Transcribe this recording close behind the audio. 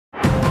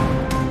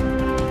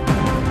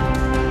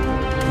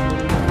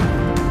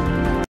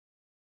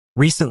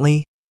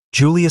Recently,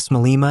 Julius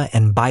Malema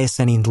and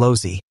Mbuyiseni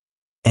Ndlozi,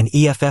 an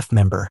EFF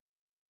member,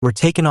 were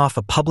taken off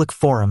a public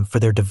forum for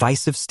their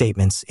divisive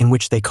statements in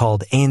which they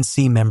called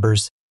ANC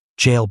members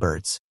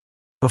jailbirds.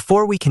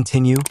 Before we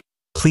continue,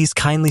 please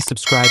kindly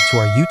subscribe to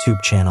our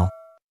YouTube channel.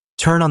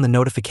 Turn on the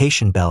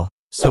notification bell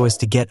so as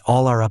to get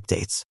all our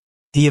updates.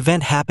 The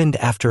event happened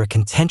after a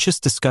contentious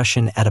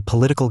discussion at a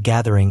political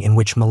gathering in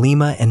which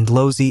Malema and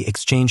Ndlozi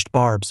exchanged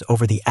barbs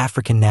over the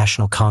African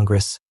National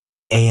Congress,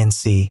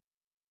 ANC,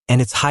 and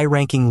its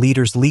high-ranking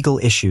leaders' legal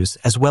issues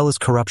as well as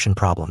corruption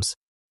problems.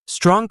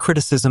 Strong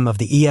criticism of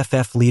the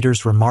EFF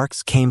leaders'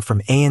 remarks came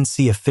from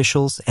ANC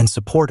officials and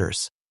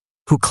supporters,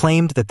 who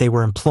claimed that they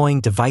were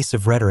employing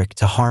divisive rhetoric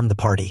to harm the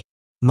party.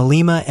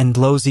 Malema and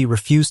Ndlozi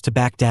refused to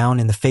back down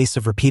in the face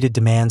of repeated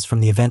demands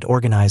from the event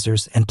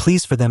organizers and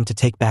pleas for them to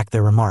take back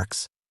their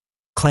remarks,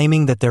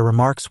 claiming that their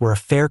remarks were a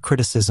fair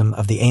criticism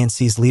of the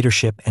ANC's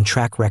leadership and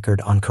track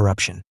record on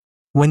corruption.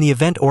 When the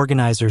event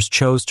organizers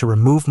chose to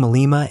remove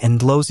Malema and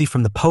Ndlozi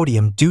from the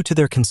podium due to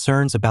their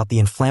concerns about the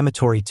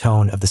inflammatory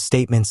tone of the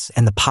statements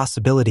and the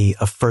possibility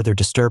of further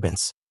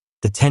disturbance,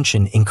 the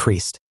tension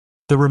increased.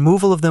 The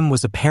removal of them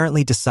was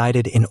apparently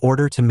decided in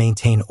order to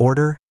maintain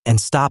order and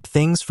stop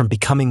things from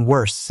becoming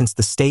worse, since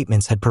the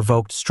statements had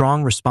provoked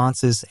strong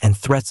responses and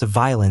threats of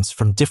violence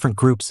from different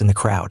groups in the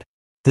crowd.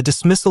 The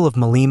dismissal of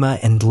Malema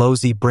and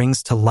Ndlozi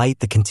brings to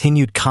light the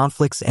continued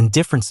conflicts and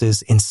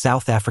differences in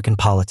South African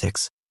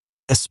politics,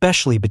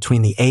 especially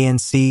between the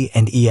ANC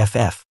and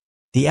EFF.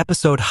 The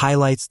episode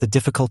highlights the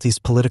difficulties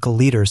political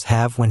leaders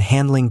have when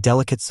handling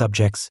delicate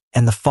subjects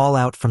and the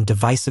fallout from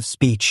divisive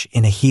speech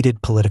in a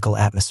heated political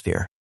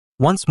atmosphere.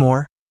 Once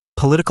more,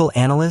 political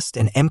analyst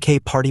and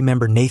MK party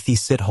member Nathi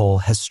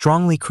Sithole has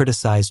strongly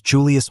criticized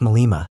Julius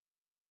Malema,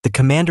 the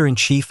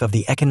commander-in-chief of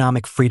the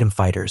Economic Freedom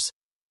Fighters,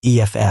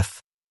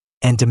 EFF,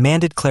 and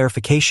demanded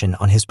clarification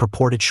on his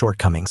purported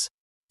shortcomings.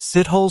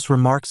 Sithole's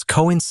remarks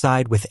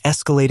coincide with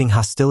escalating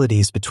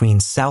hostilities between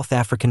South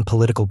African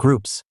political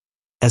groups,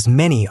 as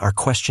many are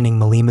questioning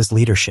Malema's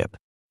leadership.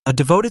 A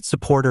devoted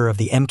supporter of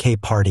the MK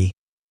party,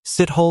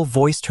 Sithole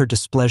voiced her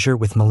displeasure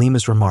with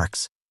Malema's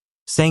remarks,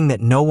 saying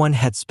that no one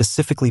had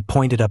specifically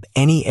pointed up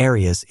any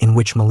areas in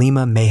which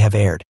Malema may have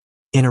erred.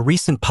 In a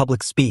recent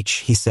public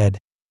speech, he said,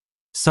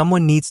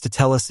 "Someone needs to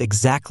tell us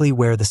exactly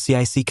where the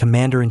CIC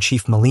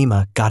Commander-in-Chief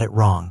Malema got it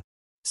wrong."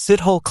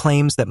 Sithole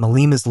claims that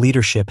Malema's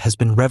leadership has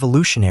been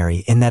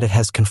revolutionary in that it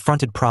has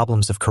confronted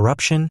problems of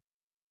corruption,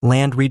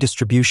 land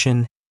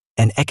redistribution,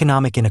 and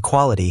economic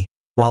inequality,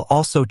 while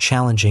also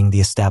challenging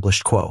the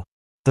established quo.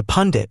 The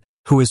pundit,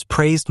 who has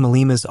praised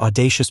Malema's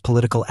audacious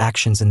political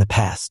actions in the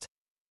past,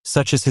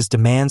 such as his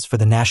demands for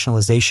the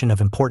nationalization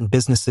of important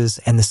businesses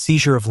and the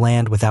seizure of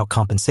land without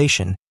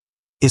compensation,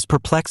 is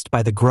perplexed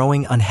by the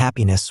growing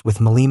unhappiness with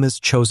Malema's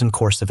chosen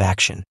course of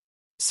action.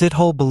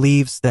 Sithole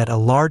believes that a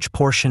large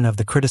portion of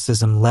the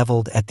criticism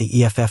leveled at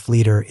the EFF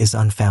leader is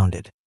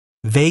unfounded.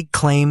 Vague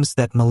claims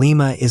that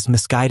Malema is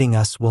misguiding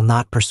us will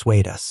not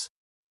persuade us.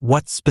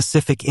 What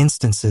specific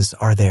instances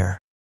are there?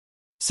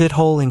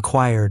 Sithole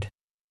inquired,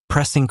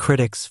 pressing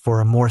critics for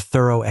a more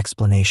thorough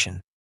explanation.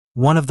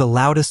 One of the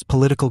loudest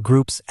political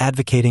groups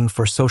advocating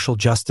for social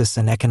justice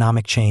and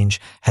economic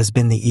change has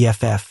been the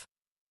EFF,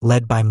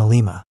 led by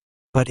Malema.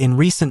 But in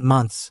recent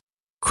months,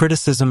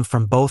 criticism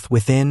from both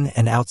within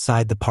and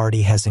outside the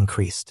party has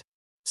increased.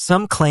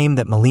 Some claim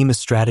that Malema's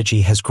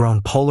strategy has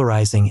grown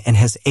polarizing and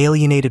has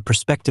alienated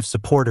prospective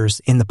supporters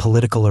in the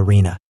political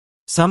arena.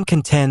 Some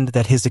contend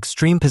that his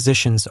extreme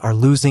positions are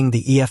losing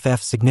the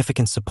EFF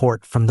significant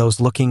support from those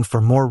looking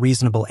for more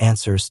reasonable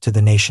answers to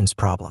the nation's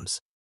problems.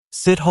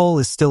 Sithole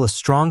is still a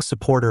strong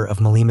supporter of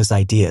Malema's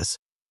ideas,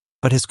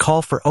 but his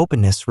call for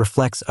openness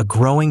reflects a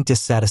growing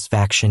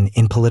dissatisfaction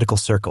in political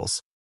circles.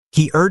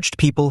 He urged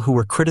people who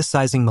were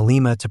criticizing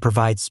Malema to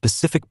provide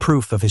specific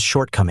proof of his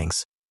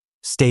shortcomings,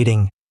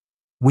 stating,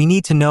 "We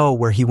need to know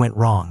where he went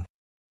wrong."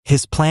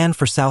 His plan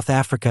for South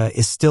Africa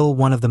is still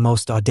one of the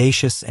most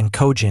audacious and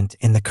cogent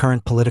in the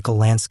current political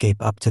landscape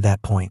up to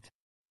that point.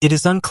 It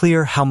is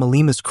unclear how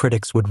Malema's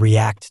critics would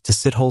react to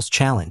Sithole's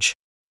challenge.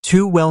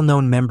 Two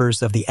well-known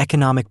members of the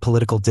economic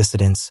political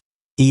dissidents,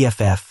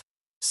 EFF,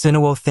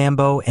 Sinawo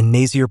Thambo and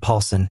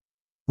Paulsen,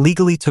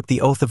 legally took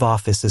the oath of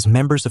office as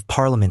members of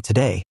parliament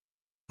today,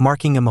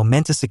 marking a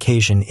momentous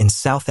occasion in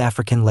South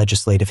African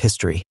legislative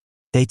history.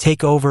 They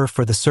take over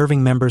for the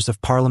serving members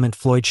of parliament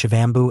Floyd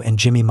Shivambu and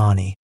Jimmy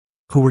Mani,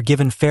 who were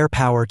given fair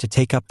power to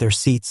take up their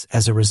seats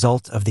as a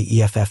result of the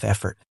EFF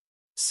effort.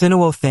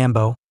 Sinawo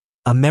Thambo,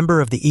 a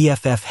member of the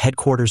EFF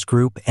headquarters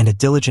group and a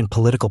diligent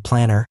political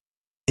planner,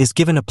 is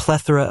given a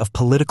plethora of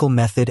political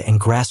method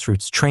and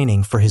grassroots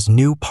training for his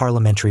new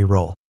parliamentary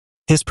role.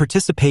 His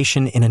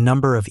participation in a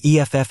number of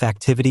EFF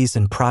activities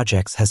and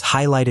projects has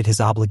highlighted his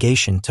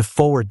obligation to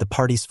forward the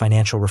party's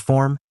financial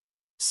reform,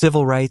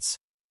 civil rights,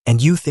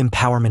 and youth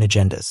empowerment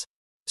agendas.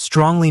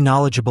 Strongly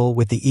knowledgeable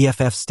with the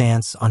EFF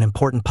stance on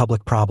important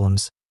public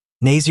problems,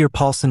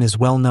 Paulsen is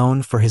well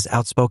known for his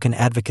outspoken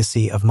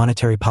advocacy of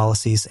monetary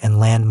policies and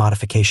land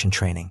modification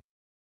training.